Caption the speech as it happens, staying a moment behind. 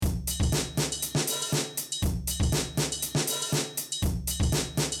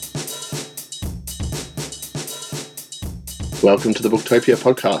Welcome to the Booktopia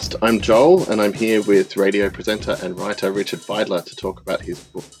podcast. I'm Joel, and I'm here with radio presenter and writer Richard Fidler to talk about his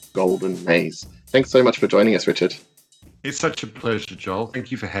book, Golden Maze. Thanks so much for joining us, Richard. It's such a pleasure, Joel.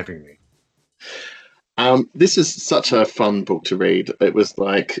 Thank you for having me. This is such a fun book to read. It was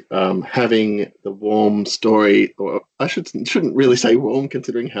like having the warm story, or I shouldn't really say warm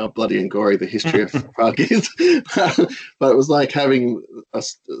considering how bloody and gory the history of Prague is, but it was like having a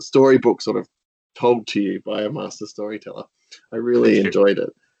storybook sort of told to you by a master storyteller. I really enjoyed it.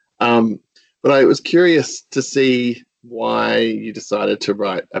 But I was curious to see why you decided to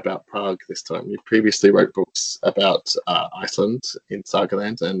write about Prague this time. You previously wrote books about Iceland in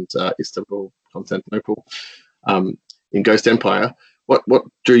Sagaland and Istanbul, Constantinople in Ghost Empire. What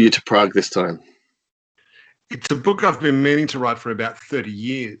drew you to Prague this time? It's a book I've been meaning to write for about 30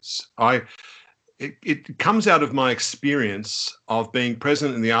 years. It comes out of my experience of being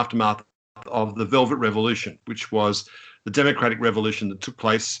present in the aftermath of the Velvet Revolution, which was the democratic revolution that took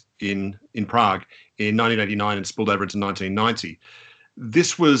place in Prague in 1989 and spilled over into 1990.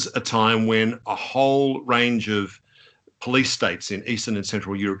 This was a time when a whole range of police states in Eastern and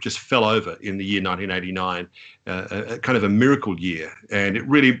Central Europe just fell over in the year 1989, a kind of a miracle year, and it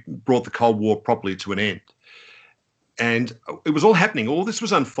really brought the Cold War properly to an end. And it was all happening. All this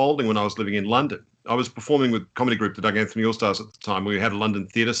was unfolding when I was living in London. I was performing with a comedy group, the Doug Anthony All-Stars at the time. We had a London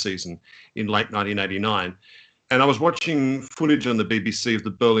theatre season in late 1989. And I was watching footage on the BBC of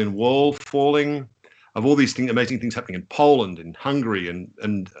the Berlin Wall falling, of all these amazing things happening in Poland, in Hungary,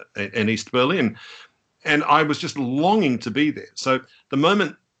 and East Berlin. And I was just longing to be there. So the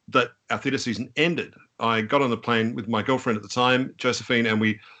moment that our theatre season ended, I got on the plane with my girlfriend at the time, Josephine, and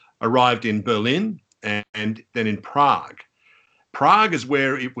we arrived in Berlin and then in Prague. Prague is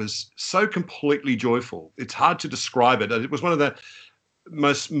where it was so completely joyful. It's hard to describe it. It was one of the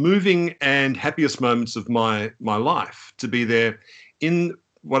most moving and happiest moments of my life to be there in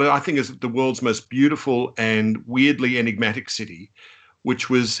what I think is the world's most beautiful and weirdly enigmatic city, which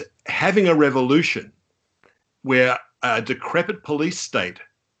was having a revolution where a decrepit police state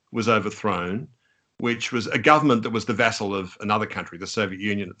was overthrown, which was a government that was the vassal of another country, the Soviet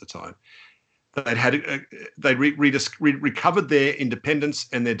Union at the time. They'd recovered their independence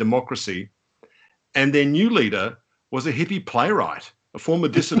and their democracy, and their new leader was a hippie playwright, a former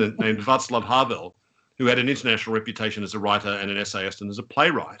dissident named Václav Havel, who had an international reputation as a writer and an essayist and as a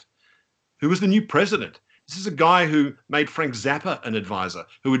playwright, who was the new president. This is a guy who made Frank Zappa an advisor,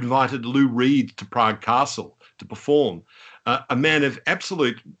 who invited Lou Reed to Prague Castle to perform, a man of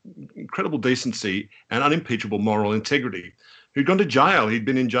absolute incredible decency and unimpeachable moral integrity, who'd gone to jail. He'd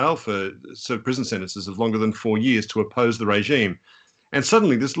been in jail for prison sentences of longer than 4 years to oppose the regime. And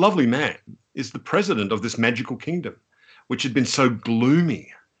suddenly this lovely man is the president of this magical kingdom, which had been so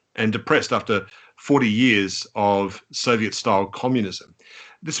gloomy and depressed after 40 years of Soviet-style communism.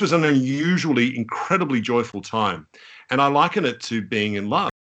 This was an unusually, incredibly joyful time. And I liken it to being in love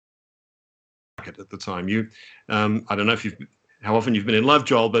at the time. I don't know how often you've been in love,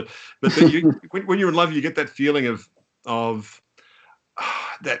 Joel, but when you're in love, you get that feeling of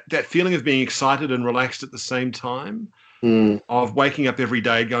that feeling of being excited and relaxed at the same time, of waking up every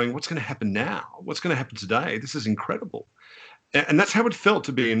day going, what's going to happen now? What's going to happen today? This is incredible. And that's how it felt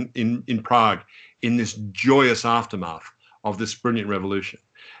to be in Prague in this joyous aftermath of this brilliant revolution.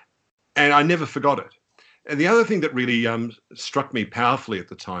 And I never forgot it. And the other thing that really struck me powerfully at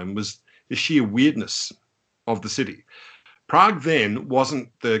the time was the sheer weirdness of the city. Prague then wasn't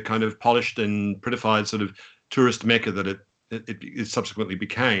the kind of polished and prettified sort of tourist mecca that it subsequently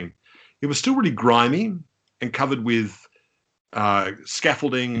became. It was still really grimy and covered with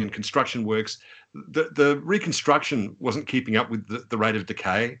scaffolding and construction works. The reconstruction wasn't keeping up with the rate of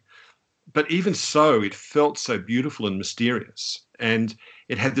decay, but even so, it felt so beautiful and mysterious, and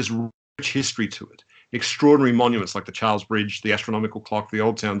it had this rich history to it. Extraordinary monuments like the Charles Bridge, the astronomical clock, the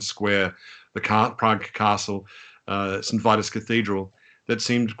Old Town Square, the Prague Castle, St. Vitus Cathedral, that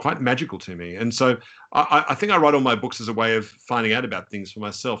seemed quite magical to me. And so I think I write all my books as a way of finding out about things for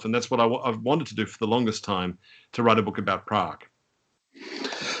myself, and that's what I've wanted to do for the longest time, to write a book about Prague.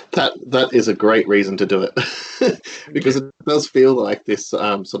 That is a great reason to do it, because it does feel like this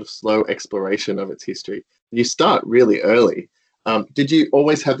sort of slow exploration of its history. You start really early. Did you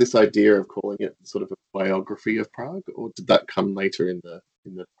always have this idea of calling it sort of a biography of Prague, or did that come later in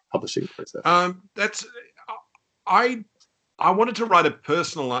the publishing process? I wanted to write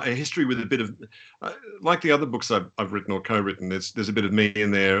a history with a bit of, like the other books I've written or co-written. There's a bit of me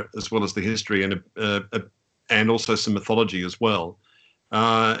in there as well as the history and also some mythology as well.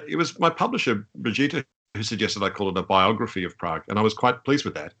 It was my publisher, Brigitte, who suggested I call it a biography of Prague, and I was quite pleased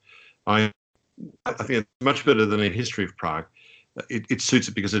with that. I I think it's much better than A History of Prague. It suits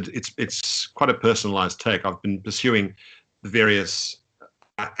it because it's quite a personalised take. I've been pursuing the various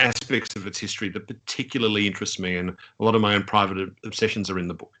aspects of its history that particularly interest me, and a lot of my own private obsessions are in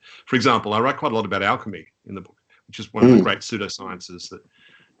the book. For example, I write quite a lot about alchemy in the book, which is one of the great pseudosciences that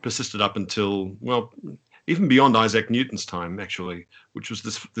persisted up until, well, even beyond Isaac Newton's time, actually, which was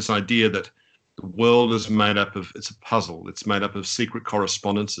this idea that the world is made up of, it's a puzzle, it's made up of secret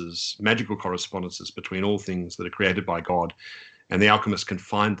correspondences, magical correspondences between all things that are created by God, and the alchemist can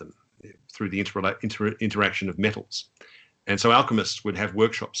find them through the interaction of metals. And so alchemists would have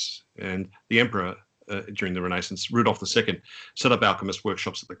workshops, and the emperor during the Renaissance, Rudolf II, set up alchemist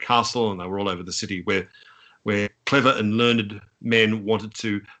workshops at the castle, and they were all over the city where clever and learned men wanted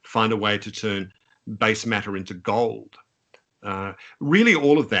to find a way to turn base matter into gold. Really,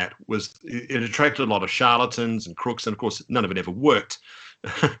 all of that it attracted a lot of charlatans and crooks, and of course, none of it ever worked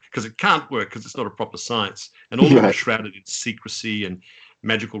because it can't work because it's not a proper science, and all of it was shrouded in secrecy and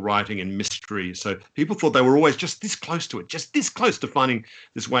magical writing and mystery. So people thought they were always just this close to it, just this close to finding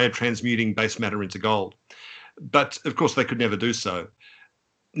this way of transmuting base matter into gold. But of course, they could never do so.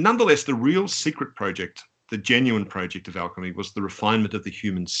 Nonetheless, the real secret project, the genuine project of alchemy, was the refinement of the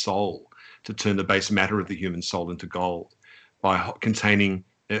human soul, to turn the base matter of the human soul into gold by creating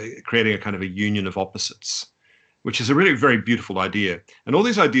a kind of a union of opposites, which is a really very beautiful idea. And all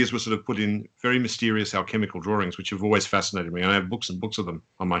these ideas were sort of put in very mysterious alchemical drawings, which have always fascinated me. I have books and books of them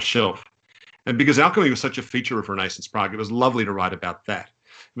on my shelf. And because alchemy was such a feature of Renaissance Prague, it was lovely to write about that.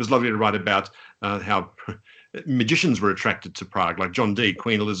 It was lovely to write about how magicians were attracted to Prague, like John Dee,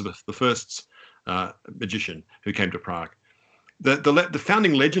 Queen Elizabeth I's magician who came to Prague. The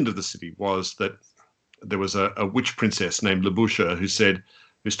founding legend of the city was that there was a witch princess named Libusha who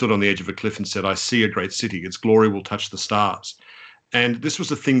stood on the edge of a cliff and said, "I see a great city. Its glory will touch the stars." And this was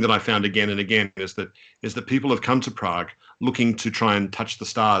the thing that I found again and again, is that people have come to Prague looking to try and touch the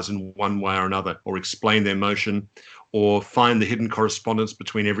stars in one way or another, or explain their motion, or find the hidden correspondence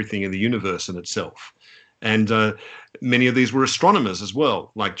between everything in the universe and itself. And many of these were astronomers as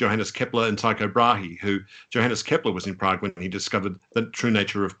well, like Johannes Kepler and Tycho Brahe, Johannes Kepler was in Prague when he discovered the true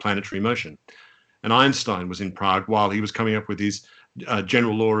nature of planetary motion. And Einstein was in Prague while he was coming up with his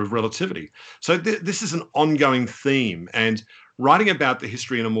general law of relativity. So this is an ongoing theme, and writing about the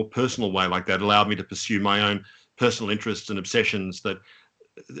history in a more personal way like that allowed me to pursue my own personal interests and obsessions that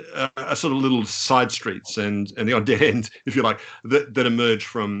are sort of little side streets and the odd dead end, if you like, that emerge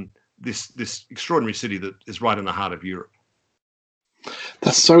from this extraordinary city that is right in the heart of Europe.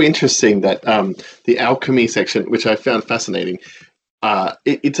 That's so interesting that the alchemy section, which I found fascinating,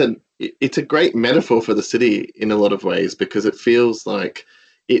 it's a great metaphor for the city in a lot of ways, because it feels like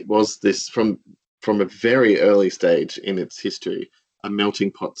it was this from a very early stage in its history, a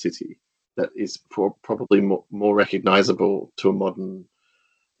melting pot city that is probably more recognizable to a modern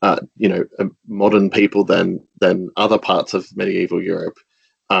modern people than other parts of medieval Europe.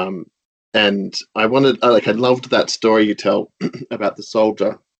 And I loved that story you tell about the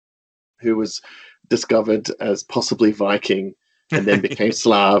soldier who was discovered as possibly Viking and then became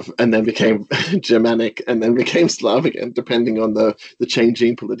Slav and then became Germanic and then became Slav again, depending on the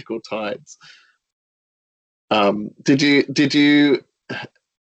changing political tides. Did the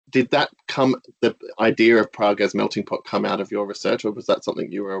idea of Prague as melting pot come out of your research, or was that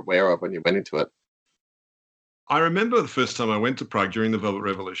something you were aware of when you went into it? I remember the first time I went to Prague during the Velvet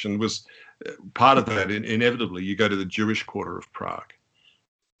Revolution was part of that. Inevitably, you go to the Jewish quarter of Prague,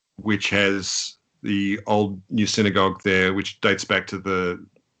 which has the old new synagogue there, which dates back to the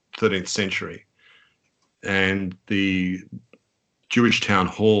 13th century, and the Jewish town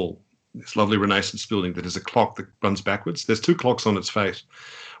hall, this lovely Renaissance building that has a clock that runs backwards. There's two clocks on its face.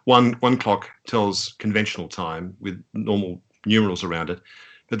 One clock tells conventional time with normal numerals around it,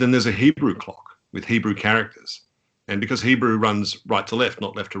 but then there's a Hebrew clock with Hebrew characters. And because Hebrew runs right to left,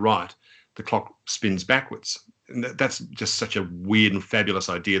 not left to right, the clock spins backwards. And that's just such a weird and fabulous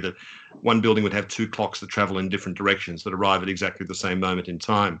idea that one building would have two clocks that travel in different directions that arrive at exactly the same moment in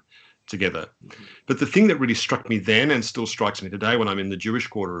time together. But the thing that really struck me then and still strikes me today when I'm in the Jewish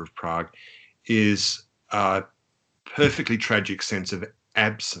quarter of Prague is a perfectly tragic sense of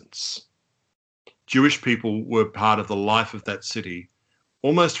absence. Jewish people were part of the life of that city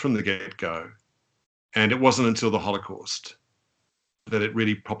almost from the get-go. And it wasn't until the Holocaust that it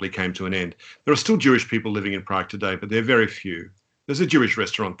really properly came to an end. There are still Jewish people living in Prague today, but they're very few. There's a Jewish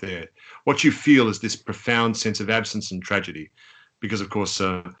restaurant there. What you feel is this profound sense of absence and tragedy, because, of course,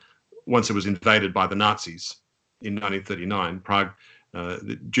 once it was invaded by the Nazis in 1939, Prague,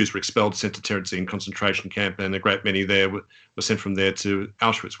 the Jews were expelled, sent to Terezin concentration camp, and a great many there were sent from there to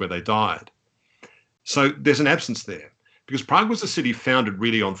Auschwitz, where they died. So there's an absence there, because Prague was a city founded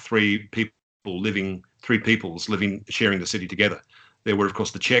really on three peoples living, sharing the city together. There were, of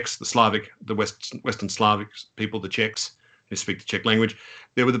course, the Czechs, the Slavic, the Western Slavic people, the Czechs, who speak the Czech language.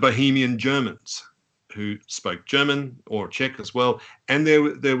 There were the Bohemian Germans, who spoke German or Czech as well. And there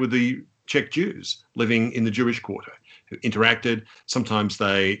were the Czech Jews living in the Jewish quarter who interacted. Sometimes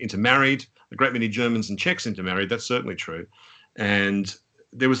they intermarried. A great many Germans and Czechs intermarried. That's certainly true. And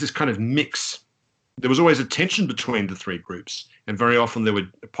there was this kind of mix. There was always a tension between the three groups. And very often there were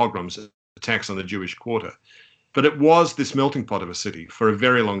pogroms, attacks on the Jewish quarter. But it was this melting pot of a city for a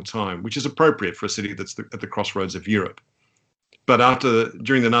very long time, which is appropriate for a city that's at the crossroads of Europe. But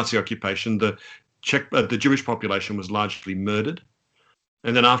during the Nazi occupation, the Jewish population was largely murdered.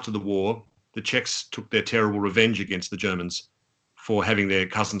 And then after the war, the Czechs took their terrible revenge against the Germans for having their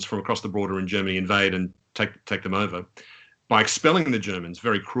cousins from across the border in Germany invade and take them over by expelling the Germans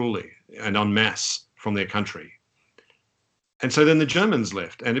very cruelly and en masse from their country. And so then the Germans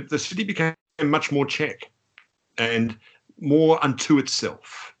left, and the city became much more Czech and more unto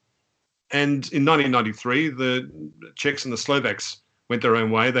itself. And in 1993, the Czechs and the Slovaks went their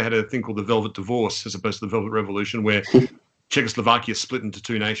own way. They had a thing called the Velvet Divorce, as opposed to the Velvet Revolution, where Czechoslovakia split into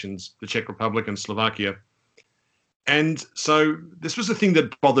two nations, the Czech Republic and Slovakia. And so this was a thing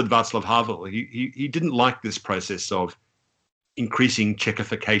that bothered Václav Havel. He didn't like this process of increasing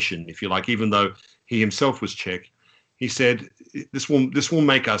Czechification, if you like, even though he himself was Czech. He said, this will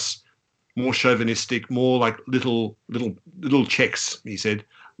make us more chauvinistic, more like little Czechs, he said,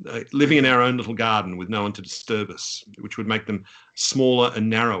 living in our own little garden with no one to disturb us, which would make them smaller and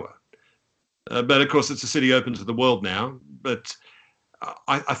narrower. But of course, it's a city open to the world now. But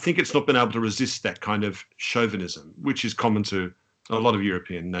I think it's not been able to resist that kind of chauvinism, which is common to a lot of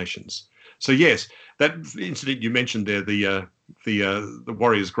European nations. So yes, that incident you mentioned there, the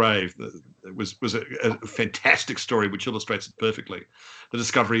warrior's grave, was a fantastic story which illustrates it perfectly. The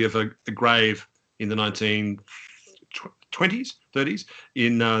discovery of a grave in the 1920s, 30s,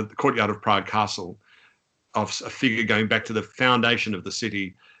 in the courtyard of Prague Castle, of a figure going back to the foundation of the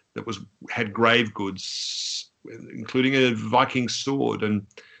city that had grave goods, including a Viking sword. And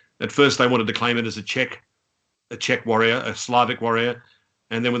at first they wanted to claim it as a Czech warrior, a Slavic warrior.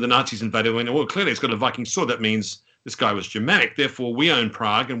 And then when the Nazis invaded, they went, well, clearly it's got a Viking sword. That means this guy was Germanic. Therefore, we own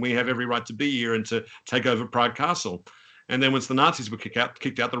Prague and we have every right to be here and to take over Prague Castle. And then once the Nazis were kicked out,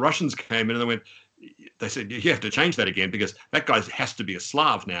 the Russians came in and they said, you have to change that again because that guy has to be a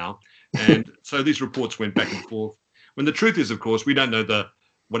Slav now. And so these reports went back and forth. When the truth is, of course, we don't know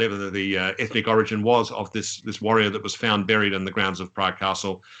whatever the ethnic origin was of this warrior that was found buried in the grounds of Prague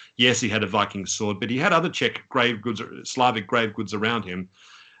Castle. Yes, he had a Viking sword, but he had other Czech grave goods, Slavic grave goods around him.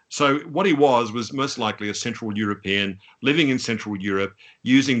 So what he was most likely a Central European living in Central Europe,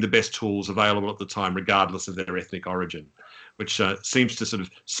 using the best tools available at the time, regardless of their ethnic origin, which seems to sort of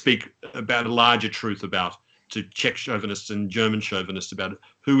speak about a larger truth to Czech chauvinists and German chauvinists about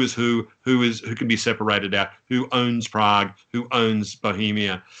who can be separated out, who owns Prague, who owns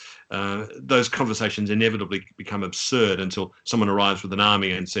Bohemia. Those conversations inevitably become absurd until someone arrives with an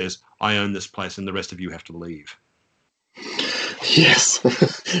army and says, I own this place and the rest of you have to leave. Yes,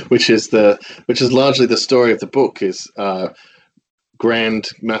 which is largely the story of the book, is grand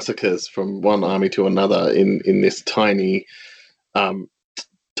massacres from one army to another in this tiny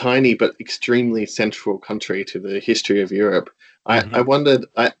but extremely central country to the history of Europe. Mm-hmm. I wondered,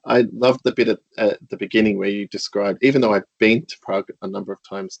 I loved the bit at the beginning where you described, even though I've been to Prague a number of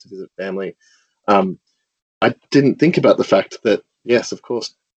times to visit family, I didn't think about the fact that, yes, of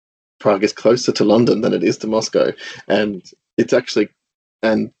course, Prague is closer to London than it is to Moscow. And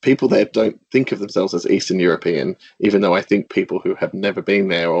and people there don't think of themselves as Eastern European, even though I think people who have never been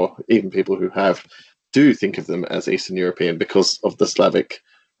there, or even people who have, do think of them as Eastern European because of the Slavic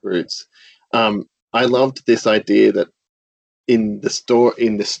roots. I loved this idea that in the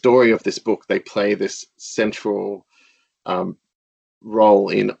story of this book, they play this central role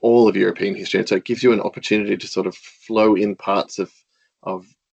in all of European history, and so it gives you an opportunity to sort of flow in parts of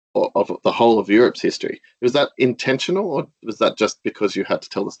the whole of Europe's history. Was that intentional, or was that just because you had to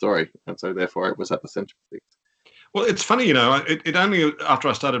tell the story, and so therefore it was at the center of things? Well, it's funny, it only after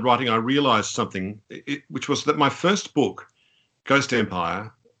I started writing, I realized something, which was that my first book, Ghost Empire,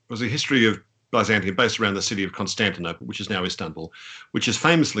 was a history of Byzantium based around the city of Constantinople, which is now Istanbul, which is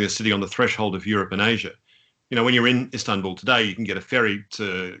famously a city on the threshold of Europe and Asia. When you're in Istanbul today, you can get a ferry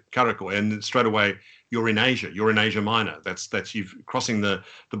to Karakoy, and straight away you're in Asia. You're in Asia Minor. That's you've crossing the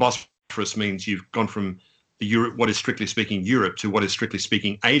Bosphorus means you've gone from what is strictly speaking Europe to what is strictly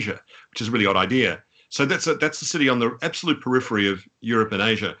speaking Asia, which is a really odd idea. So that's the city on the absolute periphery of Europe and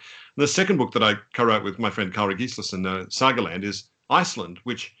Asia. The second book that I co-wrote with my friend Karl Gislason, Sagaland, is Iceland,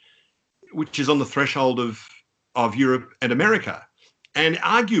 which is on the threshold of Europe and America. And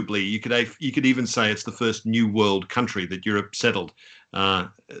arguably, you could even say it's the first New World country that Europe settled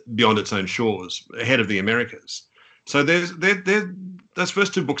beyond its own shores, ahead of the Americas. So those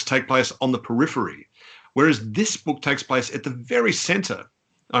first two books take place on the periphery, whereas this book takes place at the very centre.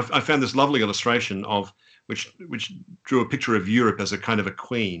 I found this lovely illustration of which drew a picture of Europe as a kind of a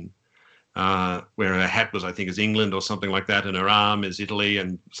queen, where her hat was, I think, is England or something like that, and her arm is Italy,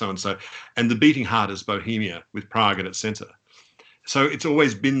 and so and so, and the beating heart is Bohemia, with Prague at its centre. So it's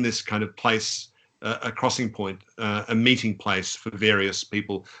always been this kind of place, a crossing point, a meeting place for various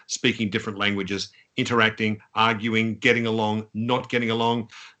people speaking different languages, interacting, arguing, getting along, not getting along,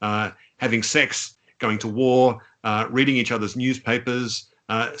 having sex, going to war, reading each other's newspapers,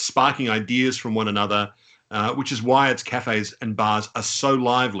 sparking ideas from one another, which is why its cafes and bars are so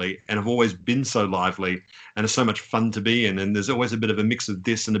lively and have always been so lively and are so much fun to be in. And there's always a bit of a mix of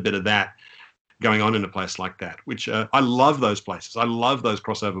this and a bit of that going on in a place like that, which I love those places. I love those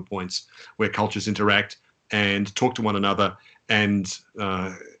crossover points where cultures interact and talk to one another and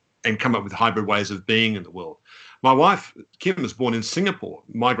come up with hybrid ways of being in the world. My wife, Kim, was born in Singapore,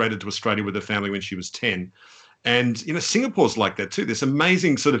 migrated to Australia with her family when she was 10. And, Singapore's like that too. This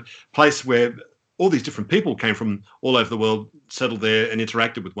amazing sort of place where all these different people came from all over the world, settled there and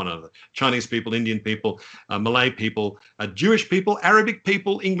interacted with one another. Chinese people, Indian people, Malay people, Jewish people, Arabic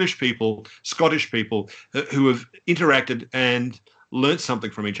people, English people, Scottish people who have interacted and learnt something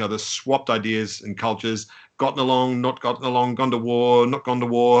from each other, swapped ideas and cultures, gotten along, not gotten along, gone to war, not gone to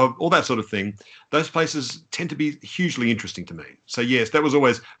war, all that sort of thing. Those places tend to be hugely interesting to me. So yes, that was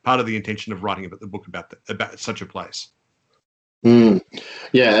always part of the intention of writing the book about such a place.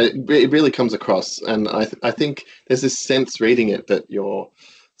 Yeah, it really comes across, and I think there's this sense reading it that you're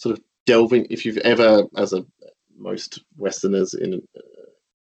sort of delving. If you've ever, most Westerners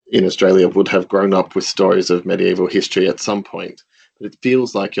in Australia would have grown up with stories of medieval history at some point, but it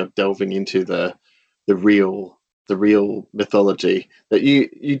feels like you're delving into the real mythology. That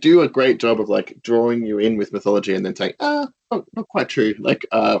you do a great job of like drawing you in with mythology and then saying, not quite true. Like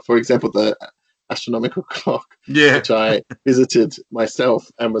for example, the astronomical clock, which I visited myself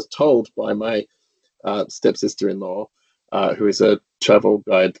and was told by my stepsister-in-law, who is a travel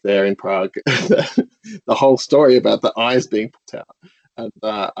guide there in Prague, the whole story about the eyes being put out. And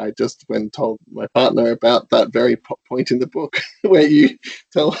I just went told my partner about that very point in the book where you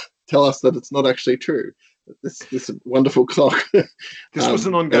tell us that it's not actually true. This wonderful clock. This was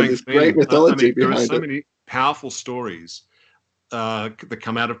an ongoing thing. Great mythology behind it. There are so many powerful stories that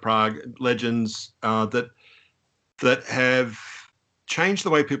come out of Prague, legends that have changed the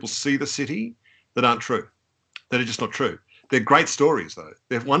way people see the city, that aren't true, that are just not true. They're great stories, though.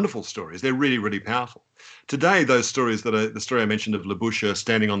 They're wonderful stories. They're really, really powerful. Today, those stories the story I mentioned of Libuscha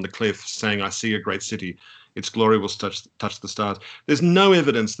standing on the cliff saying, "I see a great city, its glory will touch the stars." There's no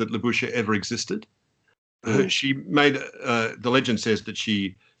evidence that Libuscha ever existed. She made, the legend says that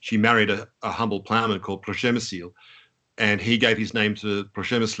she married a humble plowman called Przemysl, and he gave his name to the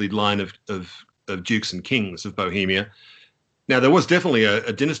Przemyslid line of dukes and kings of Bohemia. Now, there was definitely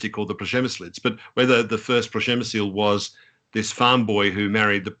a dynasty called the Przemyslids, but whether the first Przemysl was this farm boy who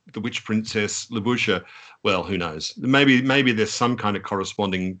married the witch princess Libuscha, well, who knows? Maybe there's some kind of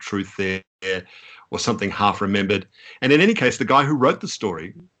corresponding truth there, or something half remembered. And in any case, the guy who wrote the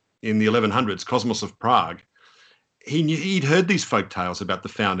story in the 1100s, Cosmos of Prague, he'd heard these folk tales about the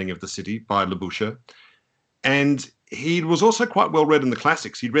founding of the city by Libuscha, and he was also quite well read in the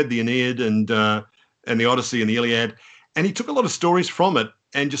classics. He'd read the Aeneid and the Odyssey and the Iliad, and he took a lot of stories from it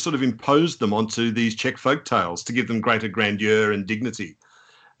and just sort of imposed them onto these Czech folk tales to give them greater grandeur and dignity.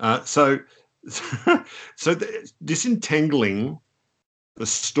 So disentangling the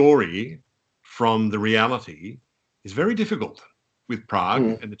story from the reality is very difficult with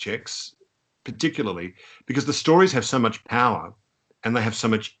Prague and the Czechs, particularly because the stories have so much power and they have so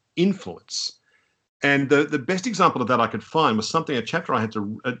much influence. And the best example of that I could find was a chapter I had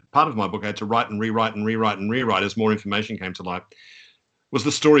to, part of my book I had to write and rewrite as more information came to light, was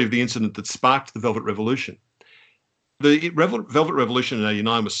the story of the incident that sparked the Velvet Revolution. The Velvet Revolution in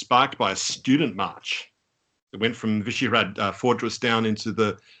 1989 was sparked by a student march. It went from Vyšehrad Fortress down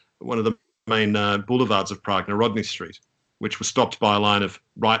into one of the main boulevards of Prague, Narodny Street, which was stopped by a line of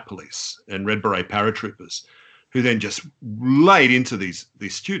riot police and Red Beret paratroopers, who then just laid into these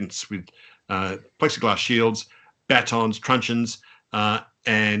students with plexiglass shields, batons, truncheons,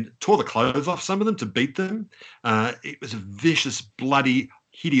 and tore the clothes off some of them to beat them. It was a vicious, bloody,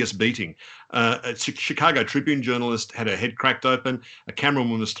 hideous beating. A Chicago Tribune journalist had her head cracked open. A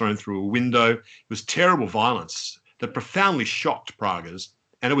cameraman was thrown through a window. It was terrible violence that profoundly shocked Praguers.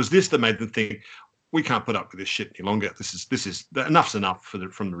 And it was this that made them think, we can't put up with this shit any longer. This is enough's enough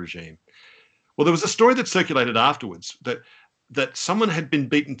from the regime. Well, there was a story that circulated afterwards that someone had been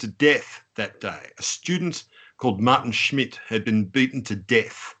beaten to death that day. A student called Martin Schmidt had been beaten to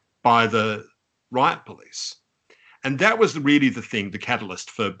death by the riot police. And that was really the thing, the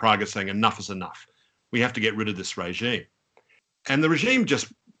catalyst for Prague saying enough is enough. We have to get rid of this regime. And the regime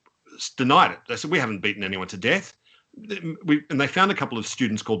just denied it. They said, we haven't beaten anyone to death. And they found a couple of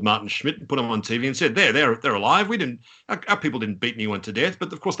students called Martin Schmidt and put them on TV and said, they're alive. Our people didn't beat anyone to death.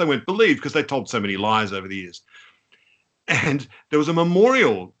 But of course they weren't believed because they told so many lies over the years. And there was a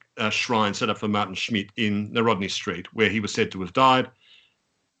memorial shrine set up for Martin Schmidt in Narodny Street where he was said to have died.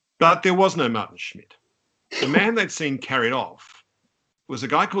 But there was no Martin Schmidt. The man they'd seen carried off was a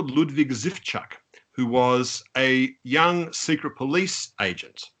guy called Ludwig Zivchuk, who was a young secret police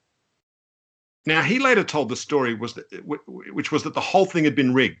agent. Now, he later told the story which was that the whole thing had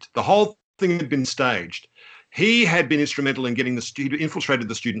been rigged. The whole thing had been staged. He had been instrumental in getting he'd infiltrated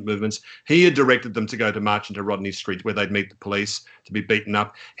the student movements. He had directed them to go to march into Rodney Street where they'd meet the police to be beaten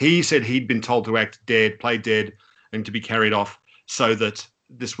up. He said he'd been told to act dead, play dead, and to be carried off so that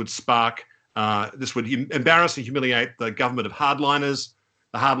this would embarrass and humiliate the government of hardliners.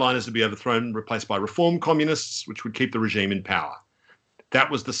 The hardliners would be overthrown and replaced by reform communists, which would keep the regime in power.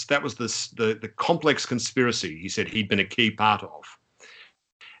 That was the complex conspiracy he said he'd been a key part of.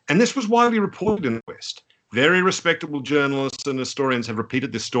 And this was widely reported in the West. Very respectable journalists and historians have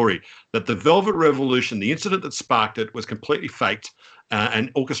repeated this story, that the Velvet Revolution, the incident that sparked it, was completely faked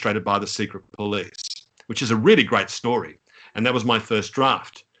and orchestrated by the secret police, which is a really great story. And that was my first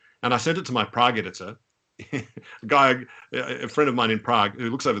draft. And I sent it to my Prague editor, a friend of mine in Prague who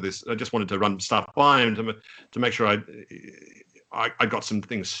looks over this. I just wanted to run stuff by him to make sure I got some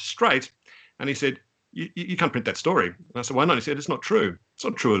things straight. And he said, you can't print that story. And I said, why not? He said, it's not true. It's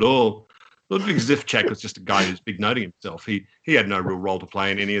not true at all. Ludwig Zivchuk was just a guy who's big noting himself. He had no real role to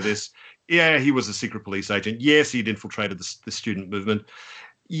play in any of this. Yeah, he was a secret police agent. Yes, he'd infiltrated the student movement.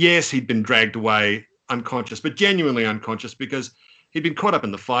 Yes, he'd been dragged away unconscious, but genuinely unconscious because he'd been caught up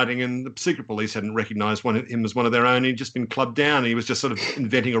in the fighting and the secret police hadn't recognised him as one of their own. He'd just been clubbed down. He was just sort of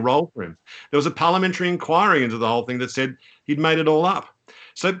inventing a role for him. There was a parliamentary inquiry into the whole thing that said he'd made it all up.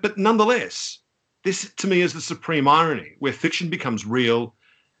 So, but nonetheless, this to me is the supreme irony where fiction becomes real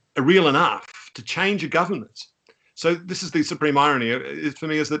enough to change a government. So this is the supreme irony for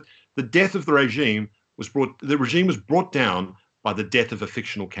me, is that the death of the regime was brought down by the death of a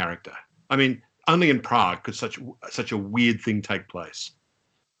fictional character. I mean, only in Prague could such a weird thing take place.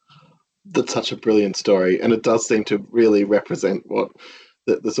 That's such a brilliant story, and it does seem to really represent what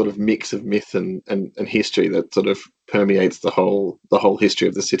the sort of mix of myth and history that sort of permeates the whole history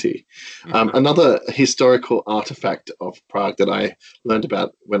of the city. Mm-hmm. Another historical artifact of Prague that I learned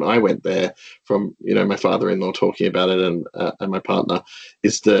about when I went there from my father-in-law talking about it and my partner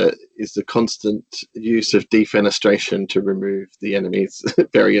is the constant use of defenestration to remove the enemies,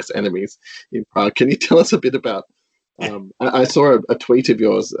 various enemies in Prague. Can you tell us a bit about? I saw a tweet of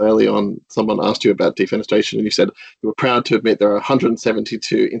yours early on. Someone asked you about defenestration, and you said you were proud to admit there are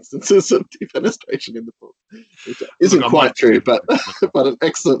 172 instances of defenestration in the book, which isn't quite true, but an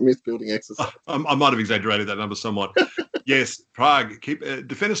excellent myth-building exercise. I might have exaggerated that number somewhat. Yes, Prague.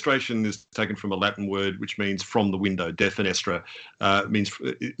 Defenestration is taken from a Latin word which means from the window. Defenestra means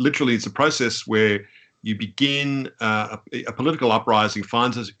literally it's a process where you begin a political uprising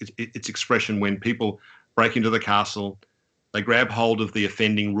finds its expression when people break into the castle, they grab hold of the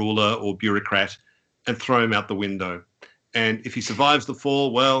offending ruler or bureaucrat and throw him out the window. And if he survives the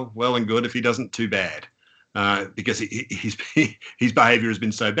fall, well and good. If he doesn't, too bad, because his behaviour has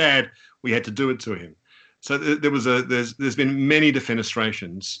been so bad, we had to do it to him. So there's been many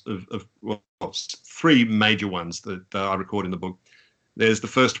defenestrations of three major ones that I record in the book. There's the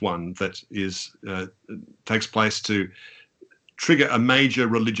first one that takes place to trigger a major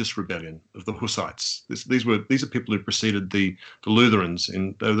religious rebellion of the Hussites. These are people who preceded the Lutherans,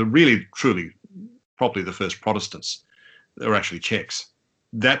 and they were really, truly, probably the first Protestants. They were actually Czechs.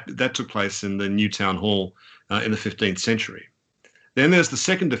 That took place in the New Town Hall in the 15th century. Then there's the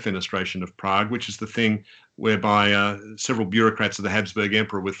second defenestration of Prague, which is the thing whereby several bureaucrats of the Habsburg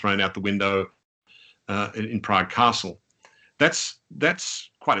Emperor were thrown out the window in Prague Castle. That's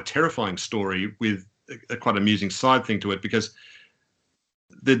quite a terrifying story with a quite amusing side thing to it, because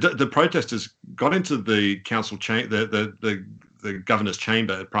the protesters got into the council the governor's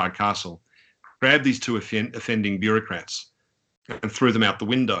chamber at Prague Castle, grabbed these two offending bureaucrats, and threw them out the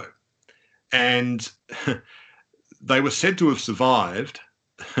window. And they were said to have survived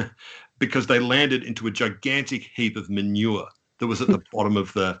because they landed into a gigantic heap of manure that was at the bottom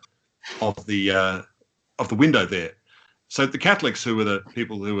of the window there. So the Catholics, who were the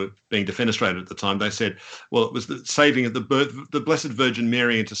people who were being defenestrated at the time, they said, well, it was the saving of the Blessed Virgin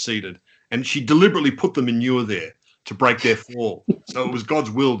Mary interceded, and she deliberately put the manure there to break their fall. So it was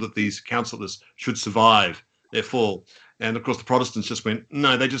God's will that these councillors should survive their fall. And of course, the Protestants just went,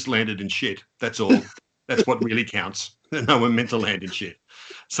 no, they just landed in shit. That's all. That's what really counts. No one meant to land in shit.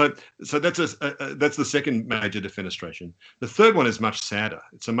 So that's the second major defenestration. The third one is much sadder.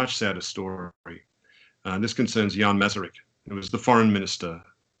 It's a much sadder story. This concerns Jan Masaryk, who was the foreign minister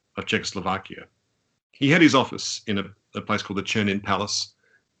of Czechoslovakia. He had his office in a place called the Chernin Palace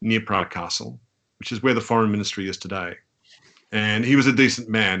near Prague Castle, which is where the foreign ministry is today. And he was a decent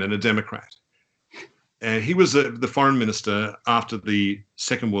man and a Democrat. And he was the foreign minister after the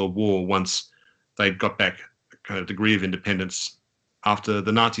Second World War, once they got back a kind of degree of independence after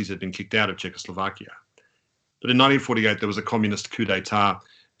the Nazis had been kicked out of Czechoslovakia. But in 1948, there was a communist coup d'etat,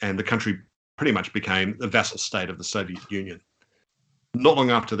 and the country pretty much became a vassal state of the Soviet Union. Not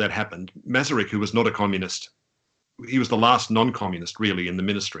long after that happened, Masaryk, who was not a communist, he was the last non-communist really in the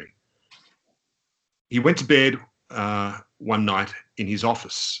ministry. He went to bed one night in his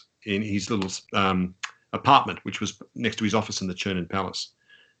office, in his little apartment, which was next to his office in the Chernin Palace.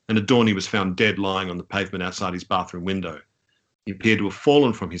 And at dawn, he was found dead lying on the pavement outside his bathroom window. He appeared to have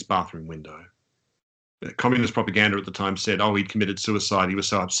fallen from his bathroom window. Communist propaganda at the time said, he'd committed suicide. He was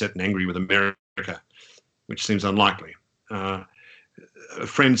so upset and angry with America, which seems unlikely. A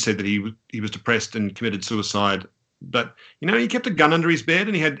friend said that he was depressed and committed suicide. But, he kept a gun under his bed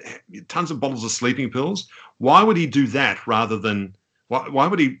and he had tons of bottles of sleeping pills. Why would he do that rather than, why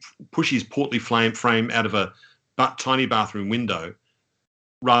would he push his portly frame out of a tiny bathroom window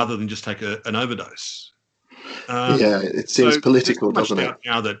rather than just take an overdose? It seems political, doesn't it?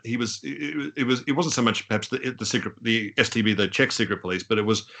 Now that it wasn't so much perhaps the STB, the Czech secret police, but it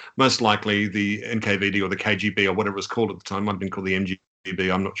was most likely the NKVD or the KGB or whatever it was called at the time. It might have been called the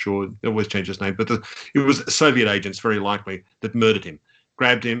MGB. I'm not sure. It always changed its name, but it was Soviet agents, very likely, that murdered him,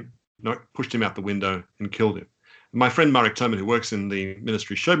 grabbed him, pushed him out the window, and killed him. My friend Marek Toman, who works in the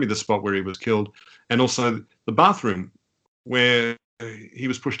ministry, showed me the spot where he was killed, and also the bathroom where he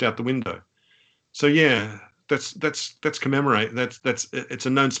was pushed out the window. So yeah. That's commemorate. It's a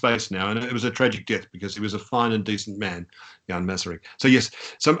known space now, and it was a tragic death because he was a fine and decent man, Jan Masaryk. So yes,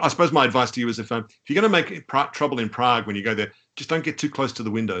 so I suppose my advice to you is if you're going to make trouble in Prague when you go there, just don't get too close to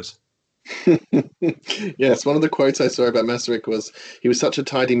the windows. Yes, one of the quotes I saw about Masaryk was he was such a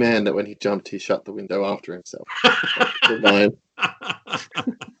tidy man that when he jumped, he shut the window after himself.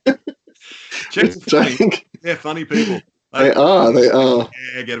 Czechs are funny. They're funny people. They are.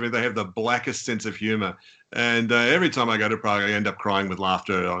 Yeah, they have the blackest sense of humour. And every time I go to Prague, I end up crying with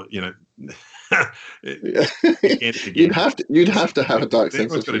laughter. You'd have to have a dark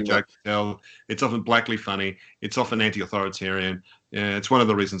sense of humour. Everyone's got a joke to tell. It's often blackly funny. It's often anti-authoritarian. It's one of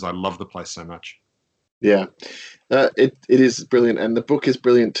the reasons I love the place so much. Yeah, it is brilliant, and the book is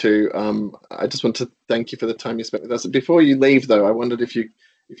brilliant too. I just want to thank you for the time you spent with us. Before you leave, though, I wondered if you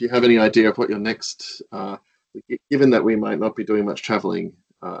have any idea of what your next. Given that we might not be doing much traveling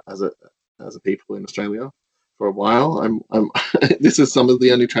as a people in Australia for a while, this is some of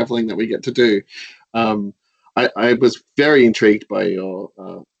the only traveling that we get to do. I was very intrigued by your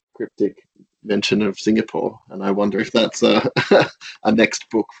cryptic mention of Singapore, and I wonder if that's a next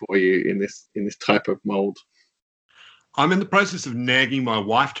book for you in this type of mold. I'm in the process of nagging my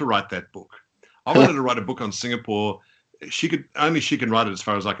wife to write that book. I wanted to write a book on Singapore. She can write it, as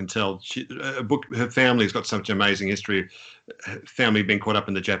far as I can tell. Her family's got such amazing history. Her family being caught up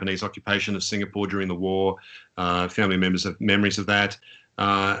in the Japanese occupation of Singapore during the war. Family members have memories of that,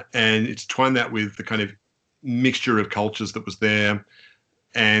 and it's twined that with the kind of mixture of cultures that was there,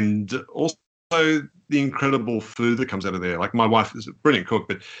 and also the incredible food that comes out of there. Like, my wife is a brilliant cook,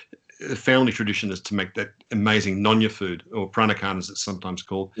 but the family tradition is to make that amazing nonya food, or peranakan as it's sometimes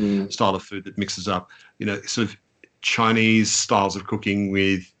called, style of food that mixes up, sort of Chinese styles of cooking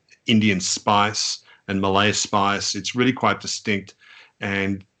with Indian spice and Malay spice. It's really quite distinct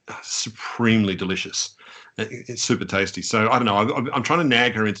and supremely delicious. It's super tasty. So I don't know. I'm trying to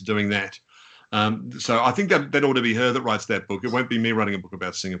nag her into doing that. So I think that ought to be her that writes that book. It won't be me writing a book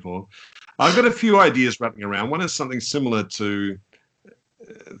about Singapore. I've got a few ideas wrapping around. One is something similar to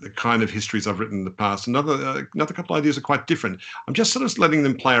the kind of histories I've written in the past. Another couple of ideas are quite different. I'm just sort of letting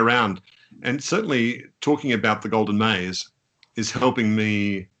them play around. And certainly talking about the Golden Maze is helping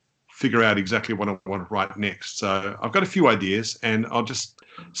me figure out exactly what I want to write next. So I've got a few ideas, and I'll just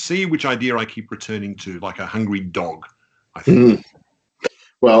see which idea I keep returning to, like a hungry dog, I think.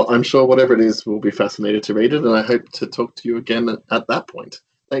 Well, I'm sure whatever it is, we'll be fascinated to read it, and I hope to talk to you again at that point.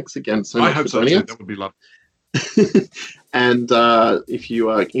 Thanks again so much for joining us. That would be lovely. And if you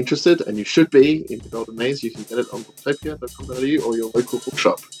are interested, and you should be, in The Golden Maze, you can get it on booktopia.com.au or your local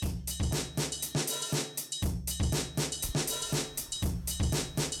bookshop.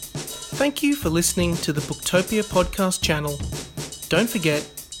 Thank you for listening to the Booktopia podcast channel. Don't forget,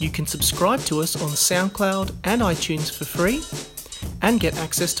 you can subscribe to us on SoundCloud and iTunes for free, and get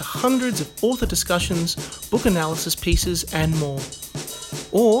access to hundreds of author discussions, book analysis pieces, and more.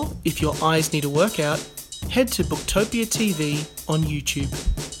 Or, if your eyes need a workout, head to Booktopia TV on YouTube.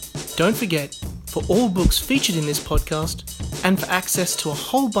 Don't forget, for all books featured in this podcast, and for access to a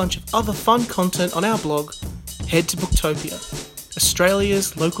whole bunch of other fun content on our blog, head to Booktopia,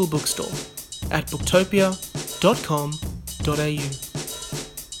 Australia's local bookstore, at booktopia.com.au.